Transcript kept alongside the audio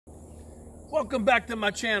Welcome back to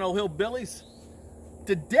my channel, Hillbillies.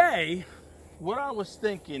 Today, what I was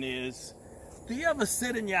thinking is, do you ever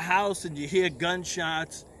sit in your house and you hear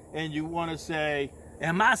gunshots and you want to say,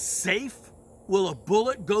 am I safe? Will a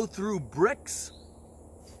bullet go through bricks?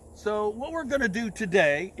 So what we're going to do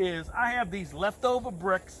today is, I have these leftover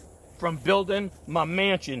bricks from building my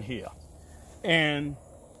mansion here. And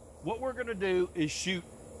what we're going to do is shoot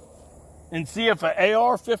and see if an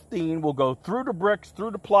AR-15 will go through the bricks,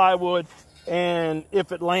 through the plywood, and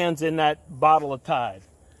if it lands in that bottle of Tide.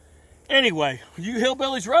 Anyway, you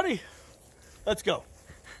hillbillies ready? Let's go.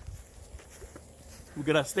 We're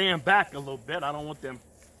gonna stand back a little bit. I don't want them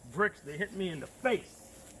bricks to hit me in the face.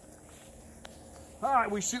 All right,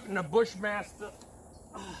 we're shooting a Bushmaster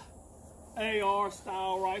AR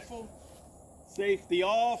style rifle. Safety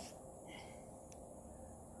off.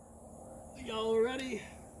 Y'all ready?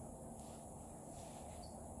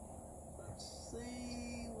 Let's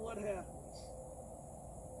see what happens.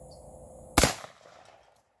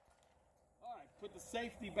 All right, put the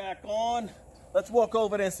safety back on. Let's walk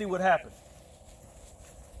over there and see what happens.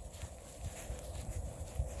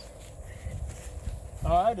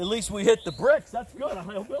 All right, at least we hit the bricks. That's good,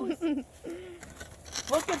 hillbillies.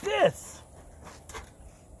 Look at this.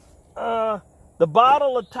 The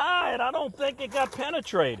bottle of Tide, I don't think it got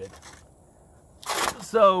penetrated.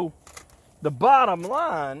 So the bottom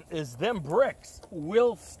line is them bricks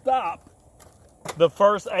will stop the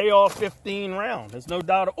first AR-15 round. There's no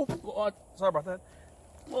doubt. Oh, sorry about that.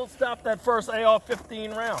 We'll stop that first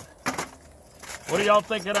AR-15 round. What do y'all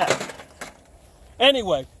think of that?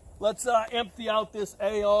 Anyway, let's empty out this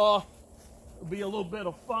AR. It'll be a little bit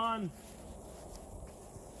of fun.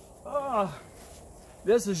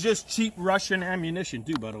 This is just cheap Russian ammunition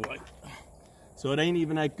too, by the way. So it ain't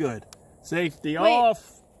even that good. Safety off.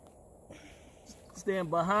 Stand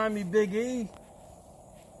behind me, Big E.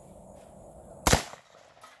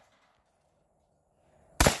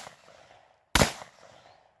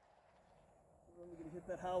 We're gonna hit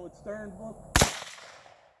that Howard Stern book.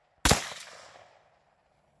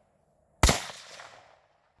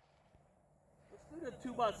 Let's do the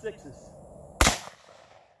 2x6s.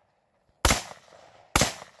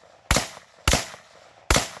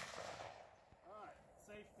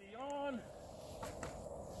 Safety on.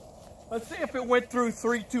 Let's see if it went through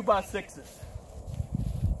 3 2x6s.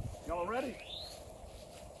 Y'all ready?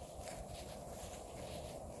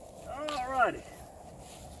 Alrighty.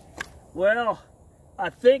 Well, I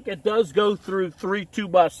think it does go through 3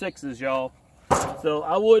 2x6s, y'all. So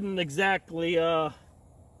I wouldn't exactly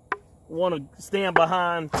want to stand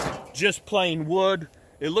behind just plain wood.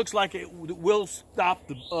 It looks like it will stop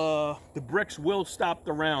the bricks will stop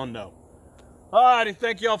the round though. Alrighty,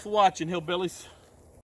 thank y'all for watching, hillbillies.